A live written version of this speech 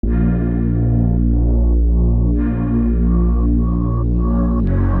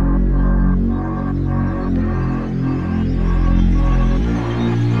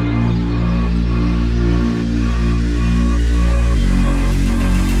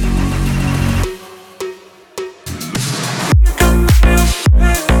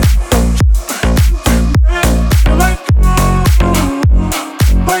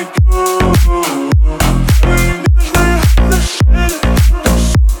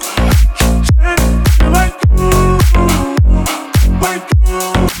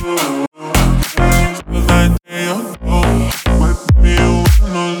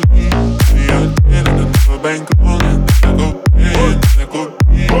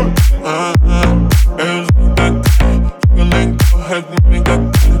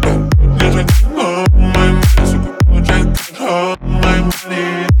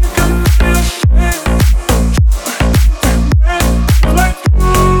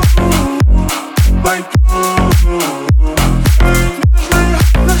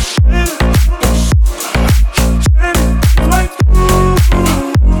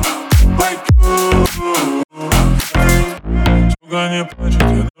не плачет,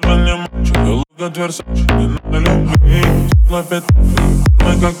 я даже не мальчик. Я лука Версачи, не надо любви. Стекла пятнадцать,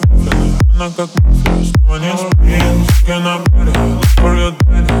 формы как муффины, она как мафия. Снова не спит, сука на баре. Look for your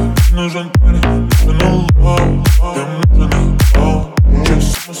daddy, мне нужен парень. Нужен love, им нужен love.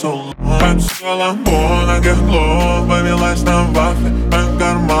 Just so long. Отсела на гехло, повелась на вафле. В моем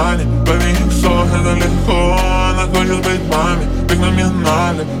кармане, baby, иксо, это легко. Она хочет быть мамой, как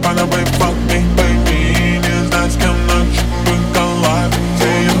номинали. Она, baby, fuck me, baby, не знает, с кем